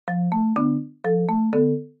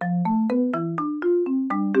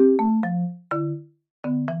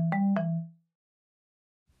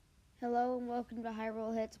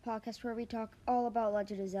podcast where we talk all about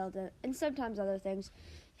Legend of Zelda and sometimes other things.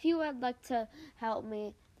 If you would like to help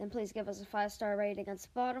me, then please give us a 5-star rating on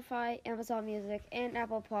Spotify, Amazon Music, and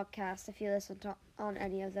Apple Podcasts if you listen on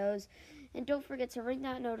any of those. And don't forget to ring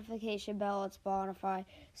that notification bell on Spotify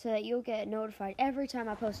so that you'll get notified every time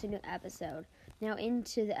I post a new episode. Now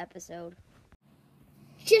into the episode.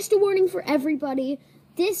 Just a warning for everybody.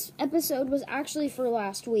 This episode was actually for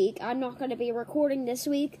last week. I'm not going to be recording this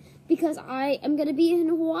week because I am going to be in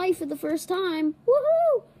Hawaii for the first time.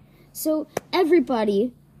 Woohoo! So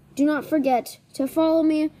everybody, do not forget to follow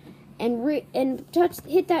me and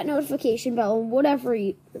hit that notification bell on whatever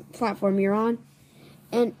platform you're on.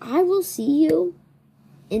 And I will see you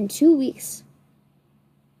in 2 weeks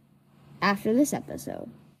after this episode.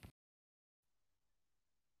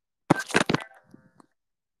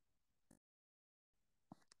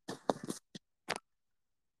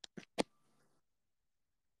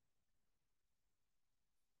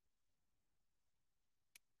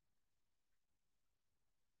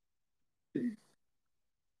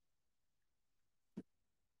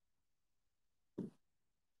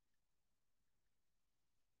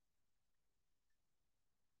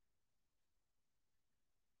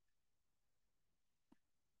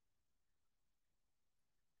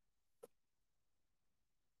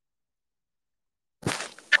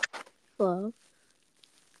 Hello.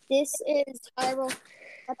 This is Hyrule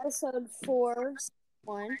episode 4,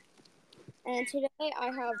 and today I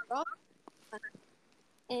have Rob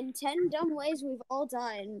and 10 dumb ways we've all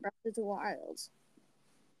died in Breath of the Wild.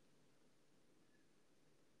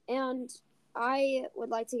 And I would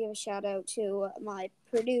like to give a shout out to my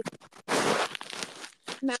producer,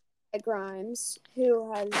 Matt Grimes,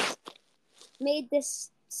 who has made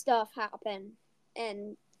this stuff happen.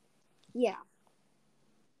 And yeah.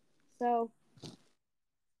 So,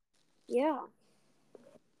 yeah.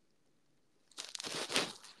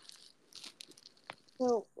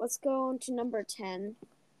 So let's go on to number 10,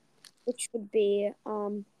 which would be,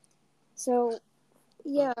 when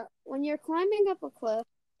you're climbing up a cliff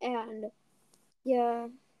and,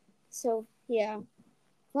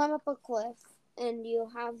 climb up a cliff and you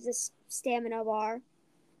have this stamina bar,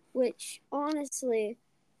 which honestly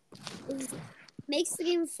makes the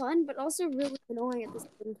game fun, but also really annoying at the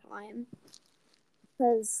same time.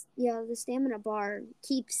 Because, the stamina bar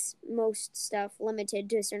keeps most stuff limited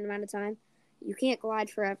to a certain amount of time. You can't glide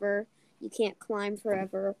forever. You can't climb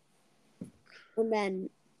forever. And then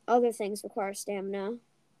other things require stamina.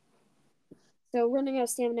 So running out of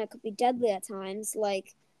stamina could be deadly at times,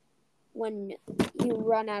 like when you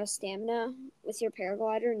run out of stamina with your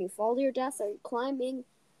paraglider and you fall to your death, or you're climbing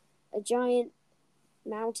a giant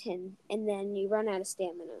mountain and then you run out of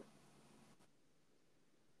stamina.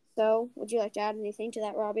 So, would you like to add anything to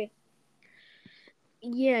that, Robbie?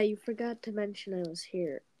 Yeah, you forgot to mention I was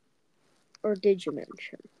here. Or did you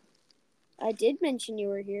mention? I did mention you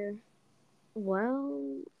were here.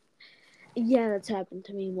 Well, yeah, that's happened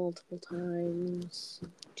to me multiple times.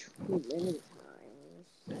 Too many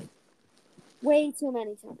times. Way too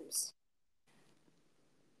many times.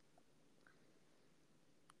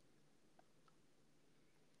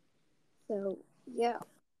 So, yeah.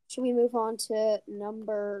 Should we move on to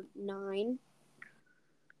number 9?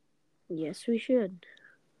 Yes, we should.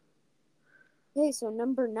 Okay, so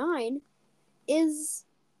number 9 is...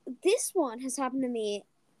 This one has happened to me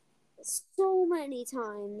so many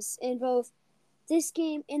times in both this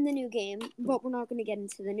game and the new game, but we're not going to get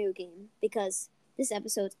into the new game because this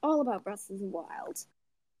episode's all about Breath of the Wild,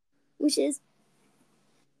 which is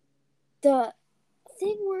the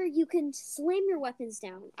thing where you can slam your weapons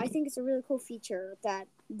down. I think it's a really cool feature that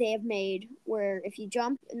they have made where if you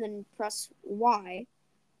jump and then press Y,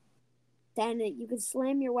 then you can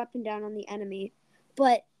slam your weapon down on the enemy.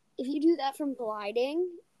 But if you do that from gliding,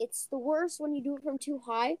 it's the worst when you do it from too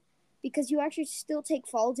high because you actually still take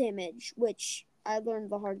fall damage, which I learned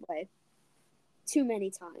the hard way too many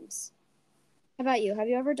times. How about you? Have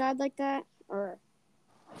you ever died like that? Or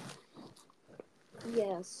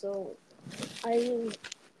Yeah, so I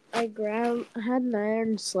had an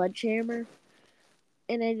iron sledgehammer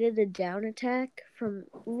and I did a down attack from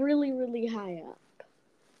really, really high up.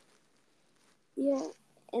 yeah,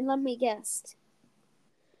 and let me guess,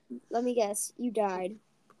 you died.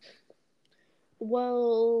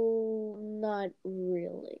 Well, not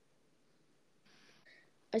really.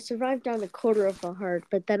 I survived down a quarter of a heart,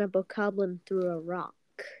 but then a bokoblin threw a rock.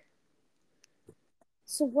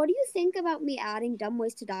 So what do you think about me adding dumb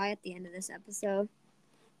ways to die at the end of this episode?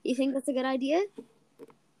 You think that's a good idea?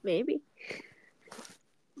 Maybe.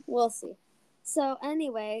 We'll see. So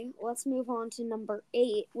anyway, let's move on to number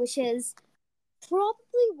 8, which is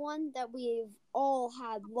probably one that we've all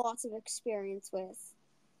had lots of experience with,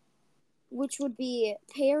 which would be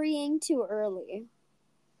parrying too early.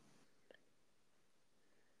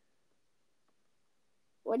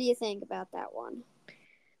 What do you think about that one?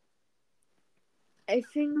 I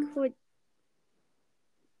think what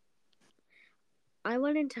I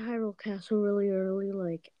went into Hyrule Castle really early.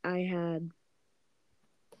 Like I had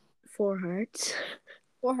 4 hearts.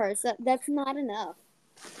 4 hearts. That's not enough.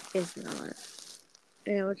 It's not.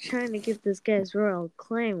 And I was trying to get this guy's Royal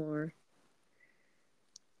Claymore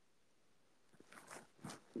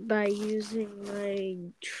by using my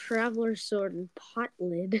Traveler Sword and Pot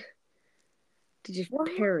Lid to just Wow.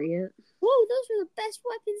 parry it. Whoa, those are the best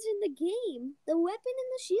weapons in the game. The weapon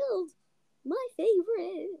and the shield. My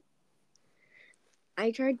favorite. I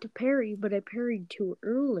tried to parry, but I parried too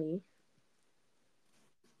early.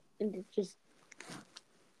 And it just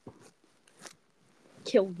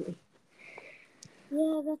killed me.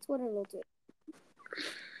 Yeah, that's what it'll do.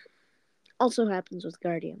 Also happens with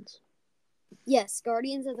Guardians. Yes,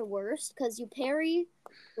 Guardians are the worst because you parry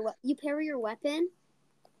your weapon,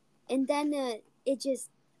 and then it just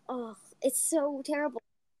it's so terrible.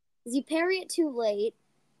 Because you parry it too late,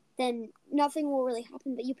 then nothing will really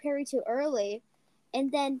happen. But you parry too early,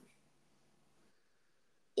 and then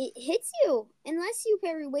it hits you. Unless you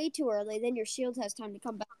parry way too early, then your shield has time to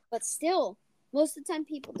come back. But still, most of the time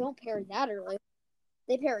people don't parry that early.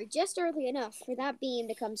 They parry just early enough for that beam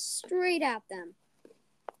to come straight at them.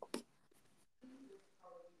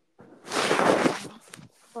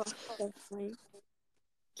 Oh, so funny.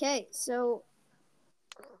 Okay, so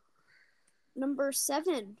number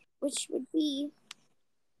 7, which would be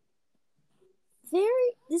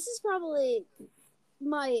very.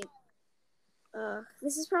 My.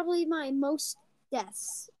 This is probably my most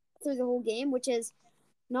deaths through the whole game, which is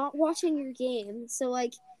not watching your game. So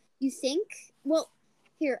like, you think, well,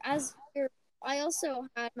 here as here, I also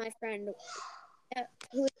had my friend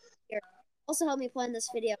who is here also helped me plan this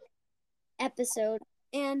video episode,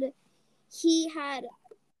 and he had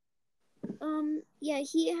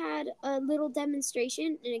he had a little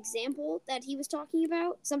demonstration, an example that he was talking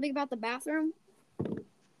about, something about the bathroom.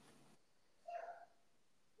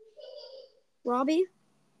 Robbie,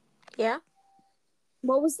 Yeah?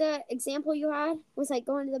 what was the example you had? Was like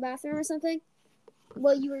going to the bathroom or something?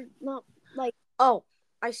 Well, you were not like. Oh,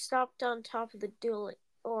 I stopped on top of the dueling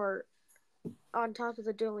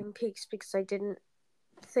peaks because I didn't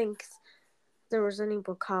think there was any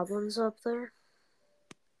bokoblins up there.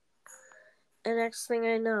 And next thing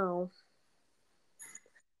I know,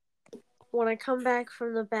 when I come back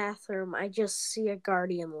from the bathroom, I just see a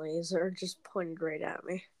guardian laser just pointed right at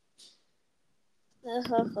me.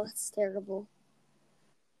 Oh, that's terrible.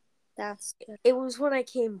 It was when I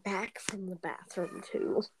came back from the bathroom,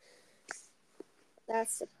 too.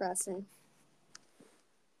 That's depressing.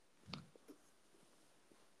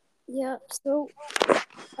 Yeah, so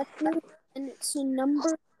let's move into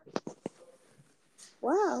number.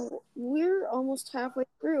 Wow, we're almost halfway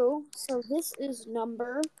through. So this is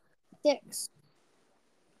number 6,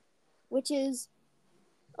 which is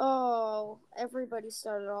everybody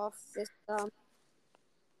started off this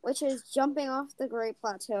which is jumping off the Great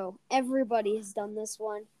Plateau. Everybody has done this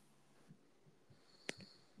one.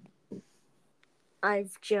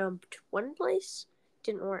 I've jumped one place,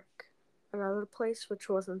 didn't work. Another place, which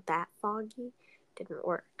wasn't that foggy, didn't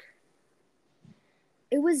work.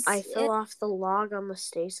 I fell off the log on the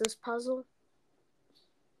stasis puzzle.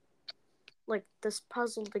 Like, this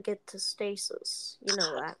puzzle to get to stasis. You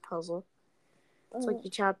know that puzzle. It's like you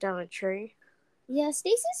chop down a tree. Yeah,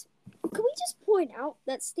 stasis. Can we just point out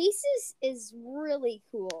that stasis is really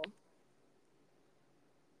cool?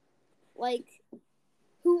 Like,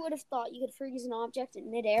 who would have thought you could freeze an object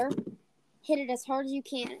in midair, hit it as hard as you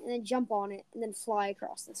can, and then jump on it, and then fly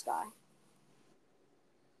across the sky?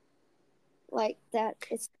 Like, that,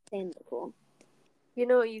 it's insanely cool. You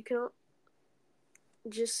know, you can.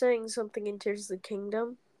 Just saying something in Tears of the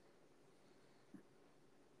Kingdom.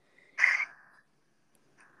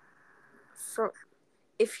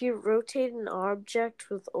 If you rotate an object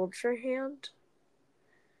with Ultra Hand,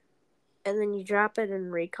 and then you drop it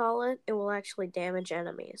and recall it, it will actually damage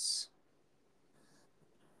enemies.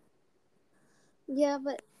 Yeah,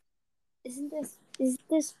 but isn't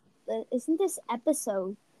this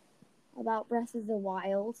episode about Breath of the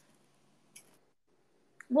Wild?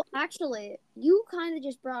 Well, actually, you kind of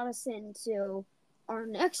just brought us into our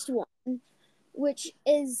next one, which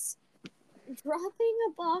is dropping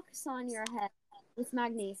a box on your head with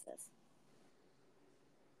magnesis.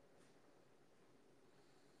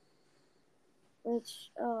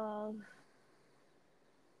 Which,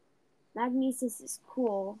 magnesis is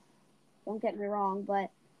cool. Don't get me wrong,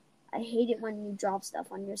 but I hate it when you drop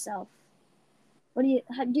stuff on yourself. Do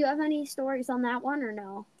you have any stories on that one or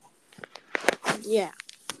no? Yeah.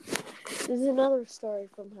 There's another story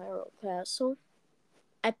from Hyrule Castle.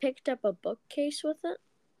 I picked up a bookcase with it.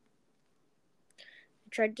 I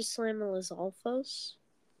tried to slam a Lizalfos,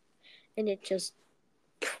 and it just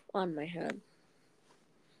on my head.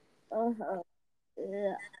 Uh-huh.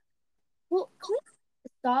 Ugh. Well, can we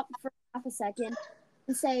stop for half a second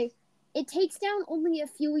and say it takes down only a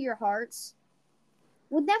few of your hearts?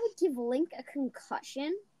 Would give Link a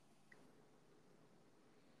concussion?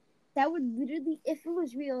 That would literally, if it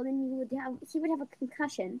was real, then he would have a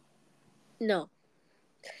concussion. No.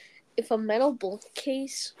 If a metal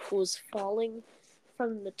bookcase was falling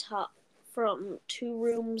from the top, from 2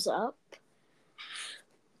 rooms up,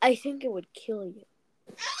 I think it would kill you.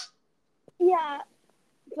 Yeah,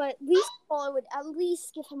 but at least I would at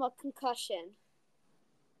least give him a concussion.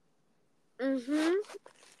 Mm-hmm.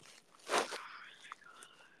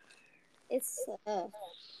 It's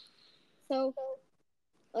so.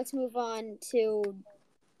 Let's move on to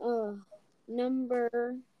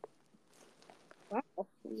number. Wow,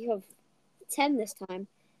 we have 10 this time.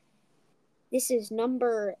 This is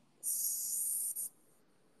number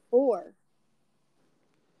 4,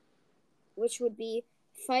 which would be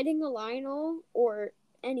fighting a Lionel or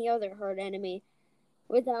any other hard enemy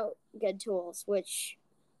without good tools, which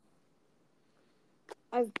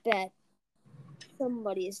I bet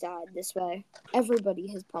somebody has died this way. Everybody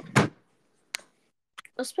has probably.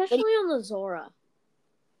 Especially on the Zora.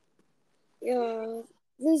 Yeah,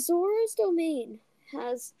 the Zora's domain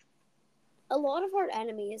has a lot of hard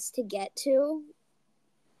enemies to get to,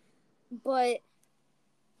 but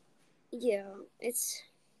yeah,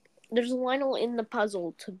 there's a Lionel in the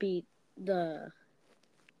puzzle to beat the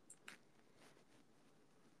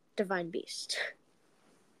Divine Beast.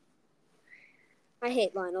 I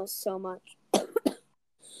hate Lionels so much.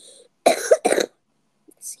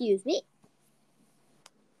 Excuse me.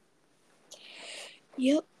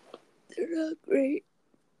 Yep, they're not great.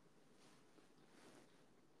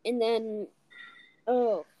 And then,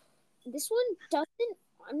 this one doesn't.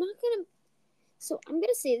 I'm not gonna. So I'm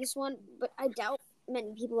gonna say this one, but I doubt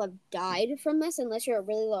many people have died from this unless you're at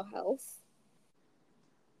really low health.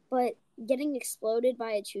 But getting exploded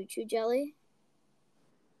by a choo-choo jelly,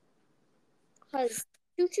 because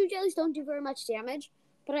choo-choo jellies don't do very much damage,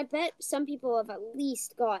 but I bet some people have at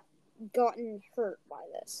least gotten hurt by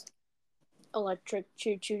this. Electric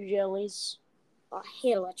choo-choo jellies. Oh, I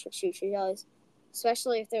hate electric choo-choo jellies,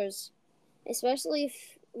 especially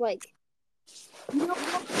if like, you know,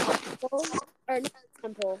 or not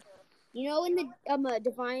temple. You know, in the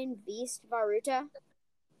Divine Beast Varuta.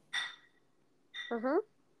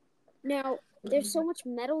 Now there's so much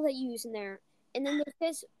metal that you use in there, and then there's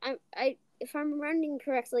this. If I'm remembering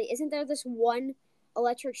correctly, isn't there this one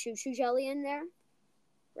electric choo-choo jelly in there,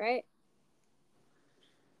 right?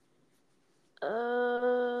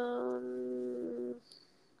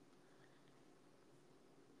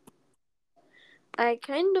 I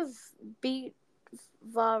kind of beat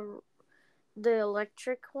the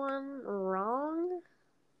electric one wrong.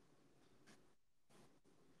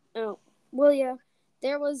 Oh, well, yeah.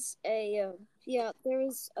 There was a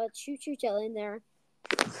choo-choo jelly in there.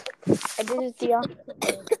 I did it the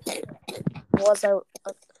opposite. Was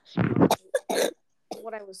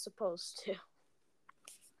what I was supposed to.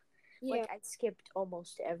 Yeah. Like I skipped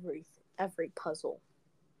almost every puzzle.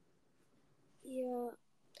 Yeah.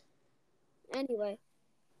 Anyway,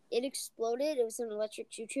 it exploded. It was an electric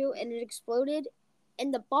choo-choo, and it exploded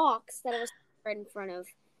in the box that I was right in front of.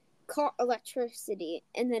 Caught electricity,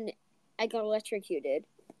 and then I got electrocuted.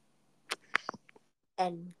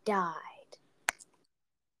 And died.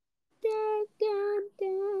 Dun, dun,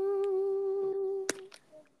 dun.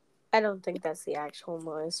 I don't think that's the actual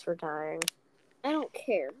noise for dying. I don't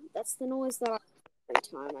care. That's the noise that I every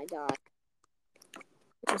time I die.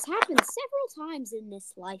 Which has happened several times in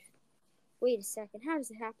this life. Wait a second, how does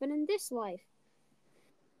it happen in this life?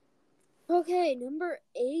 Okay, number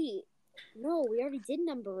 8. No, we already did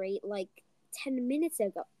number 8 like 10 minutes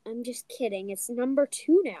ago. I'm just kidding. It's number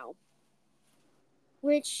 2 now.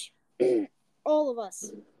 Which, all of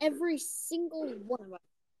us, every single one of us.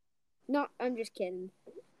 No, I'm just kidding.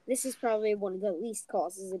 This is probably one of the least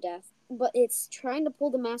causes of death. But it's trying to pull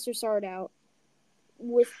the Master Sword out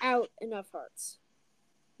without enough hearts.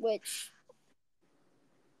 Which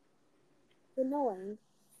is annoying.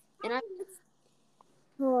 And I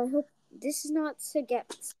hope this is not to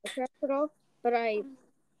get sidetracked at all, but I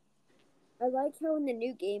like how in the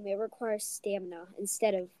new game it requires stamina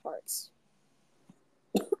instead of hearts.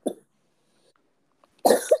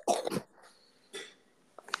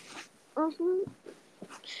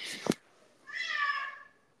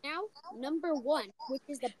 Now, number 1, which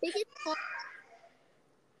is the biggest cause,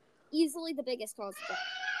 easily the biggest cause of death,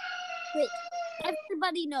 which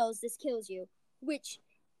everybody knows this kills you, which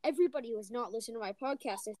everybody who has not listened to my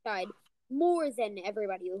podcast has died more than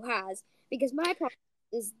everybody who has, because my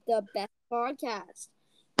podcast is the best podcast.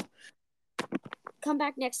 Come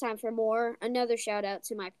back next time for more. Another shout out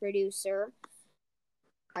to my producer,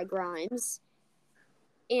 Grimes.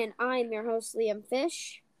 And I'm your host, Liam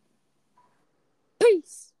Fish.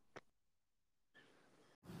 Peace!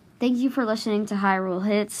 Thank you for listening to Hyrule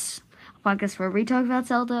Hits, a podcast where we talk about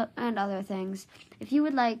Zelda and other things. If you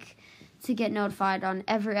would like to get notified on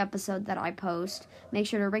every episode that I post, make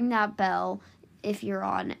sure to ring that bell if you're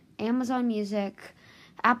on Amazon Music,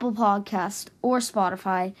 Apple Podcast, or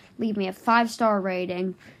Spotify. Leave me a 5-star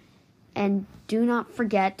rating. And do not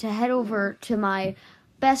forget to head over to my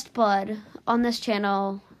best bud on this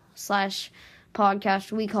channel /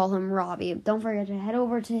 podcast. We call him Robbie. Don't forget to head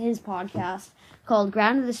over to his podcast called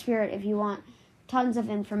Grounded the Spirit if you want tons of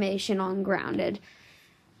information on Grounded,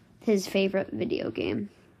 his favorite video game.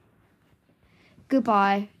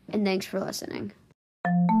 Goodbye, and thanks for listening.